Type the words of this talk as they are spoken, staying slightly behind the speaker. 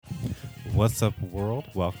What's up, world?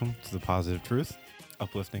 Welcome to The Positive Truth,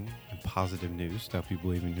 uplifting and positive news to help you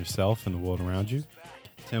believe in yourself and the world around you.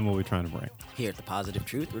 Tim, what are we trying to bring? Here at The Positive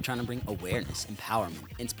Truth, we're trying to bring awareness,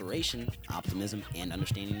 empowerment, inspiration, optimism, and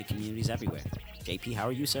understanding to communities everywhere. JP, how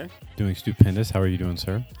are you, sir? Doing stupendous. How are you doing,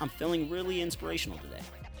 sir? I'm feeling really inspirational today.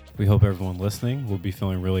 We hope everyone listening will be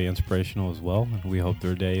feeling really inspirational as well. We hope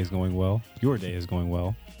their day is going well. Your day is going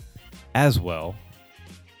well as well.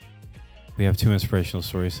 We have two inspirational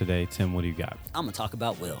stories today. Tim, what do you got? I'm going to talk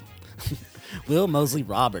about Will. Will Mosley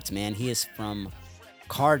Roberts, man. He is from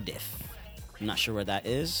Cardiff. I'm not sure where that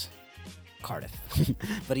is. Cardiff.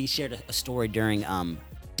 But he shared a story during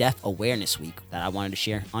Deaf Awareness Week that I wanted to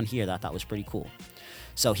share on here that I thought was pretty cool.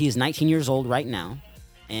 So he is 19 years old right now.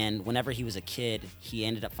 And whenever he was a kid, he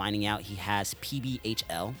ended up finding out he has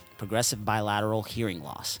PBHL, progressive bilateral hearing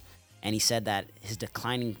loss. And he said that his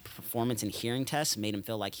declining performance in hearing tests made him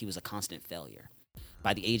feel like he was a constant failure.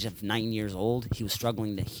 By the age of 9 years old, he was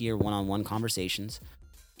struggling to hear one-on-one conversations.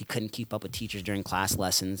 He couldn't keep up with teachers during class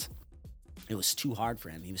lessons. It was too hard for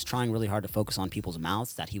him. He was trying really hard to focus on people's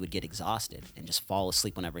mouths that he would get exhausted and just fall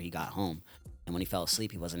asleep whenever he got home. And when he fell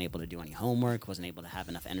asleep, he wasn't able to do any homework, wasn't able to have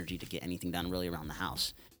enough energy to get anything done really around the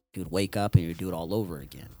house. He would wake up and he would do it all over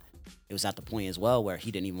again. It was at the point as well where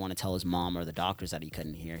he didn't even want to tell his mom or the doctors that he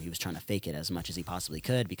couldn't hear. He was trying to fake it as much as he possibly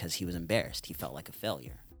could because he was embarrassed. He felt like a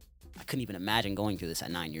failure. I couldn't even imagine going through this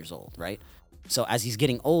at 9 years old, right? So as he's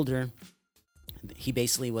getting older, he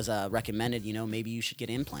basically was recommended, maybe you should get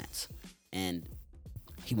implants. And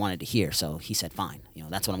he wanted to hear, so he said, fine,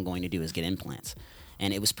 that's what I'm going to do is get implants.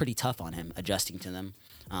 And it was pretty tough on him adjusting to them.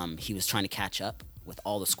 He was trying to catch up with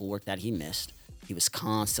all the schoolwork that he missed. He was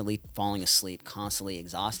constantly falling asleep, constantly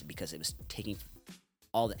exhausted because it was taking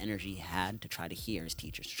all the energy he had to try to hear his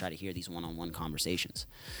teachers, to try to hear these one-on-one conversations.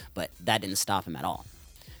 But that didn't stop him at all.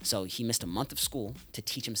 So he missed a month of school to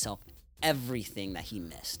teach himself everything that he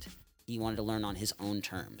missed. He wanted to learn on his own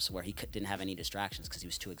terms where he didn't have any distractions because he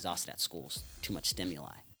was too exhausted at school, too much stimuli.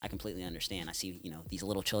 I completely understand. I see, these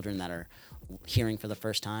little children that are hearing for the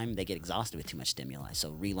first time, they get exhausted with too much stimuli.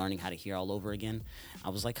 So relearning how to hear all over again, I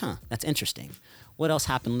was like, that's interesting. What else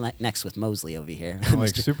happened next with Mosley over here?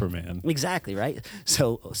 Like Superman. Exactly, right?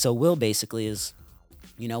 So Will basically is,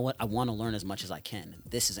 you know what? I want to learn as much as I can.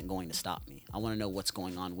 This isn't going to stop me. I want to know what's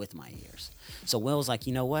going on with my ears. So Will's like,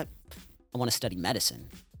 you know what? I want to study medicine.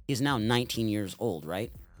 He's now 19 years old,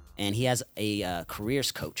 right? And he has a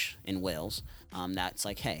careers coach in Wales that's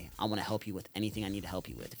like, hey, I want to help you with anything I need to help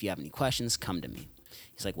you with. If you have any questions, come to me.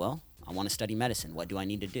 He's like, well, I want to study medicine. What do I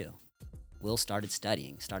need to do? Will started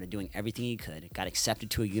studying, started doing everything he could, got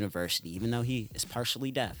accepted to a university, even though he is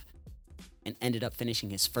partially deaf, and ended up finishing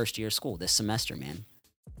his first year of school this semester, man.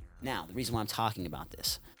 Now, the reason why I'm talking about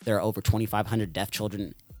this, there are over 2,500 deaf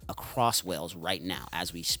children across Wales right now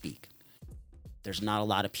as we speak. There's not a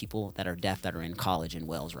lot of people that are deaf that are in college in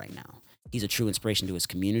Wales right now. He's a true inspiration to his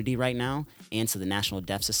community right now and to the National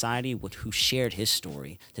Deaf Society, who shared his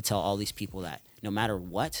story to tell all these people that no matter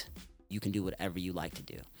what, you can do whatever you like to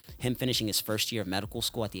do. Him finishing his first year of medical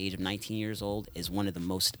school at the age of 19 years old is one of the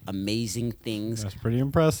most amazing things. That's pretty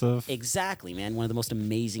impressive. Exactly, man. One of the most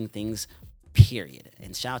amazing things, period.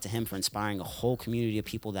 And shout out to him for inspiring a whole community of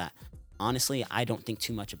people that honestly, I don't think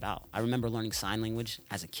too much about. I remember learning sign language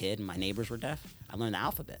as a kid. My neighbors were deaf. I learned the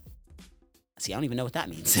alphabet. See, I don't even know what that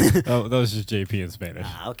means. Oh, that was just JP in Spanish.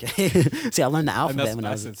 Okay. See, I learned the alphabet when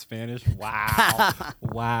I was in Spanish. Wow.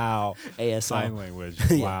 Wow. ASL. Sign language.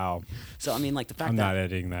 Yeah. Wow. So, I mean, like the fact I'm that... not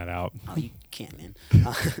editing that out. Oh, you can't, man.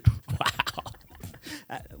 Wow.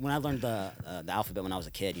 When I learned the alphabet when I was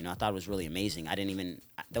a kid, I thought it was really amazing.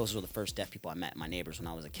 Those were the first deaf people I met, my neighbors, when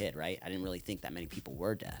I was a kid, right? I didn't really think that many people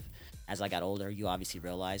were deaf. As I got older, you obviously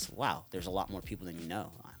realize, wow, there's a lot more people than you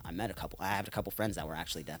know. I have a couple friends that were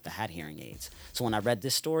actually deaf that had hearing aids. So when I read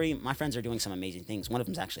this story, my friends are doing some amazing things. One of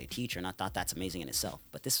them's actually a teacher, and I thought that's amazing in itself.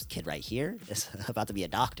 But this kid right here is about to be a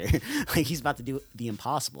doctor. Like, he's about to do the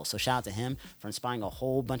impossible. So shout out to him for inspiring a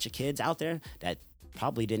whole bunch of kids out there that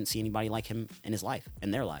probably didn't see anybody like him in his life, in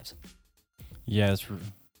their lives. Yeah, it's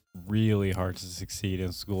really hard to succeed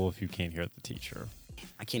in school if you can't hear the teacher.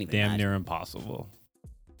 I can't even Damn imagine. near impossible.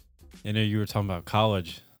 You were talking about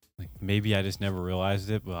college. Like, maybe I just never realized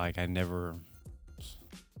it, but I never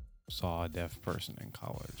saw a deaf person in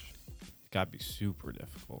college. It's got to be super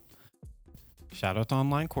difficult. Shout out to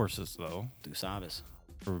online courses, though. Tu sabes.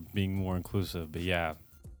 For being more inclusive. But yeah,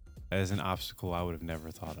 that is an obstacle I would have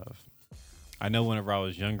never thought of. I know whenever I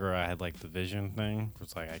was younger, I had the vision thing.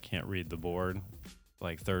 It's I can't read the board.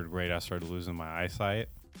 Third grade, I started losing my eyesight.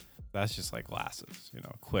 That's just glasses,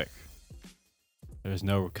 quick. there's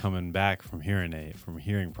no coming back from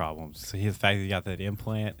hearing problems. So the fact that he got that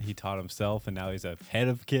implant, he taught himself, and now he's a head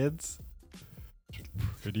of kids.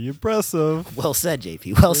 Pretty impressive. Well said,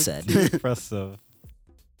 JP. Well said. Impressive.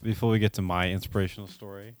 Before we get to my inspirational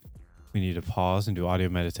story, we need to pause and do audio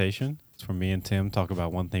meditation. It's where me and Tim talk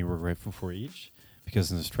about one thing we're grateful for each,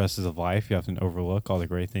 because in the stresses of life, you often overlook all the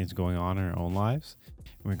great things going on in our own lives.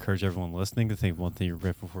 We encourage everyone listening to think of one thing you're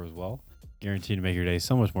grateful for as well. Guaranteed to make your day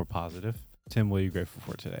so much more positive. Tim, what are you grateful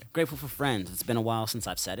for today? Grateful for friends. It's been a while since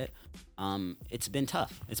I've said it. It's been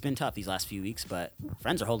tough. It's been tough these last few weeks, but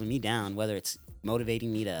friends are holding me down, whether it's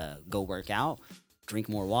motivating me to go work out, drink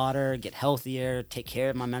more water, get healthier, take care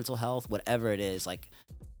of my mental health, whatever it is. Like,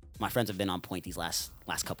 my friends have been on point these last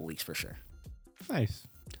couple weeks for sure. Nice.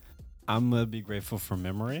 I'm going to be grateful for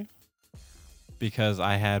memory, because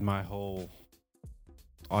I had my whole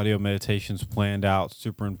audio meditations planned out,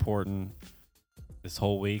 super important, this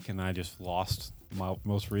whole week, and I just lost my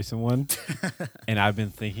most recent one. And I've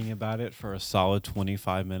been thinking about it for a solid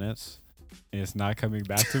 25 minutes, and it's not coming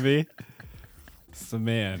back to me. So,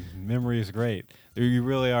 man, memory is great. You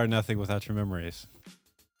really are nothing without your memories.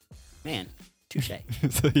 Man, touche.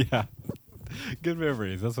 So, yeah, good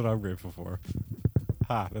memories. That's what I'm grateful for.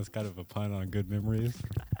 Ha, that's kind of a pun on good memories.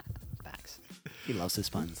 Facts. He loves his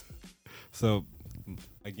puns. So,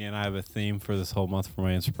 again, I have a theme for this whole month for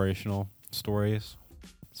my inspirational stories.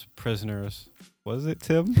 It's prisoners. What is it,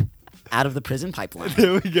 Tim? Out of the prison pipeline.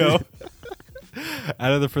 There we go.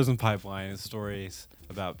 Out of the prison pipeline is stories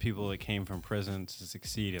about people that came from prison to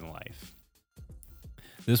succeed in life.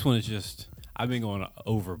 This one is just, I've been going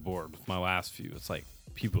overboard with my last few. It's like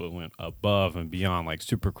people that went above and beyond, like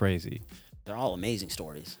super crazy. They're all amazing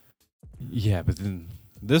stories. Yeah, but then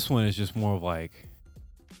this one is just more of like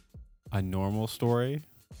a normal story,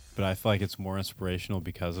 but I feel like it's more inspirational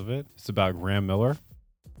because of it. It's about Graham Miller.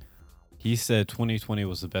 He said 2020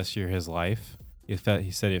 was the best year of his life.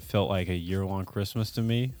 He said it felt like a year-long Christmas to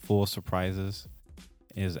me, full of surprises.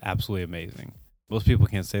 It is absolutely amazing. Most people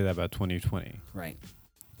can't say that about 2020. Right.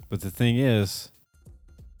 But the thing is,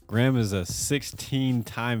 Graham is a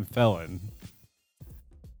 16-time felon.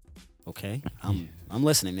 Okay. I'm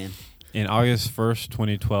listening, man. In August 1st,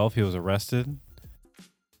 2012, he was arrested,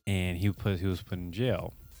 and he was put in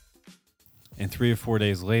jail. And 3 or 4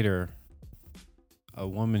 days later, a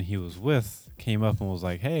woman he was with came up and was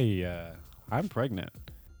like, "Hey, I'm pregnant."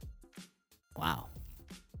 Wow.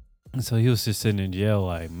 And so he was just sitting in jail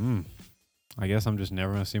like, I guess I'm just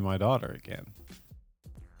never going to see my daughter again.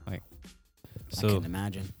 Like, I can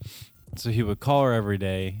imagine. So he would call her every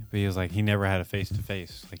day, but he was like, he never had a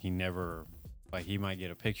face-to-face. Like, he might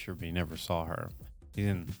get a picture, but he never saw her. He's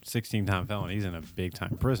in 16-time felon. He's in a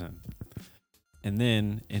big-time prison. And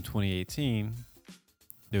then in 2018,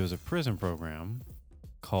 there was a prison program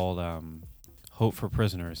called Hope for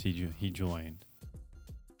Prisoners. He joined.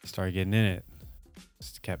 He started getting in it.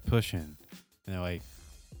 Just kept pushing. And they're like,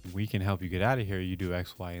 we can help you get out of here. You do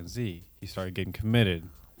X, Y, and Z. He started getting committed.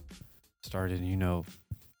 Started,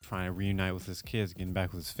 trying to reunite with his kids, getting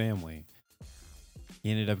back with his family. He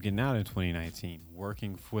ended up getting out in 2019,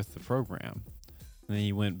 working with the program. And then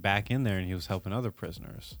he went back in there and he was helping other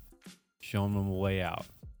prisoners, showing them a way out,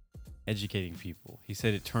 educating people. He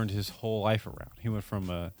said it turned his whole life around. He went from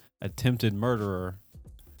a attempted murderer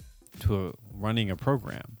to running a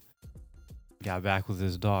program. Got back with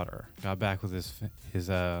his daughter. Got back with it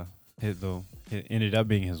ended up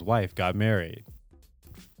being his wife. Got married.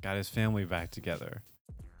 Got his family back together.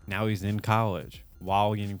 Now he's in college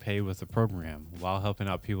while getting paid with the program, while helping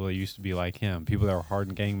out people that used to be like him, people that were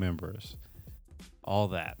hardened gang members. All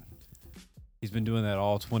that. He's been doing that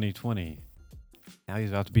all 2020. Now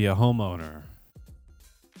he's about to be a homeowner.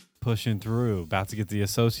 Pushing through, about to get the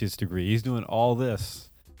associate's degree. He's doing all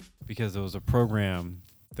this because there was a program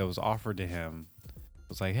that was offered to him. It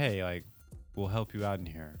was like, hey, like, we'll help you out in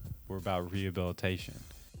here. We're about rehabilitation.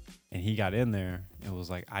 And he got in there and was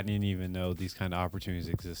like, I didn't even know these kind of opportunities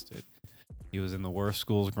existed. He was in the worst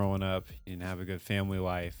schools growing up. He didn't have a good family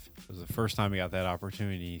life. It was the first time he got that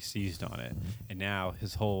opportunity. He seized on it. And now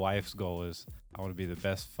his whole life's goal is, I want to be the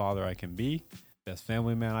best father I can be, best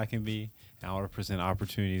family man I can be, and I want to present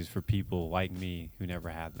opportunities for people like me who never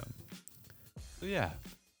had them. So, yeah.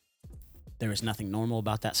 There is nothing normal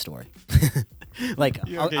about that story. Like,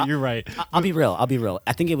 you're right. I'll be real.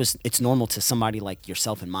 I think it's normal to somebody like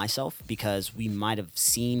yourself and myself because we might have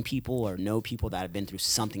seen people or know people that have been through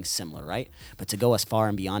something similar, right? But to go as far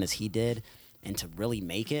and beyond as he did and to really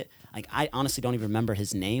make it, like, I honestly don't even remember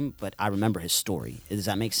his name, but I remember his story. Does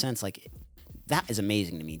that make sense? Like, that is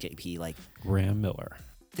amazing to me, JP. Like, Graham Miller.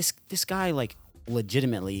 This guy, like,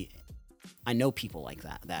 legitimately I know people like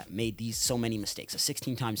that made these so many mistakes. A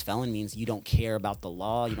 16 times felon means you don't care about the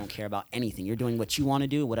law. You don't care about anything. You're doing what you want to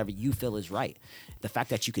do, whatever you feel is right. The fact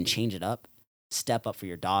that you can change it up, step up for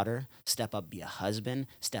your daughter, step up, be a husband,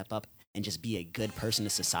 step up and just be a good person to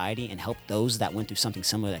society and help those that went through something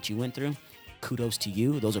similar that you went through. Kudos to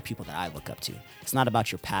you. Those are people that I look up to. It's not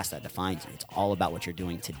about your past that defines you. It's all about what you're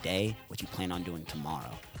doing today, what you plan on doing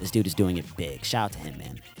tomorrow. This dude is doing it big. Shout out to him,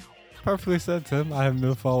 man. Perfectly said, Tim. I have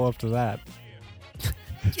no follow-up to that.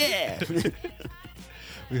 Yeah.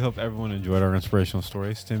 We hope everyone enjoyed our inspirational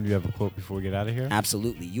stories. Tim, do you have a quote before we get out of here?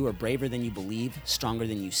 Absolutely. You are braver than you believe, stronger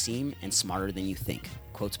than you seem, and smarter than you think.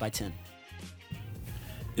 Quotes by Tim.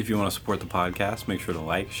 If you want to support the podcast, make sure to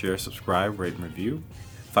like, share, subscribe, rate, and review.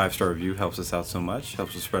 5-star review helps us out so much,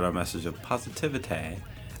 helps us spread our message of positivity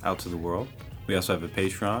out to the world. We also have a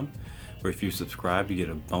Patreon, where if you subscribe, you get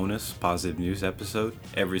a bonus positive news episode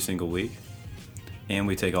every single week. And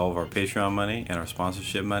we take all of our Patreon money and our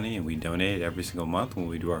sponsorship money and we donate it every single month when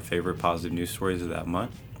we do our favorite positive news stories of that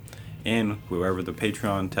month. And whoever the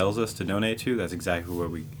Patreon tells us to donate to, that's exactly where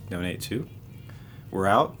we donate to. We're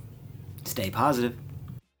out. Stay positive.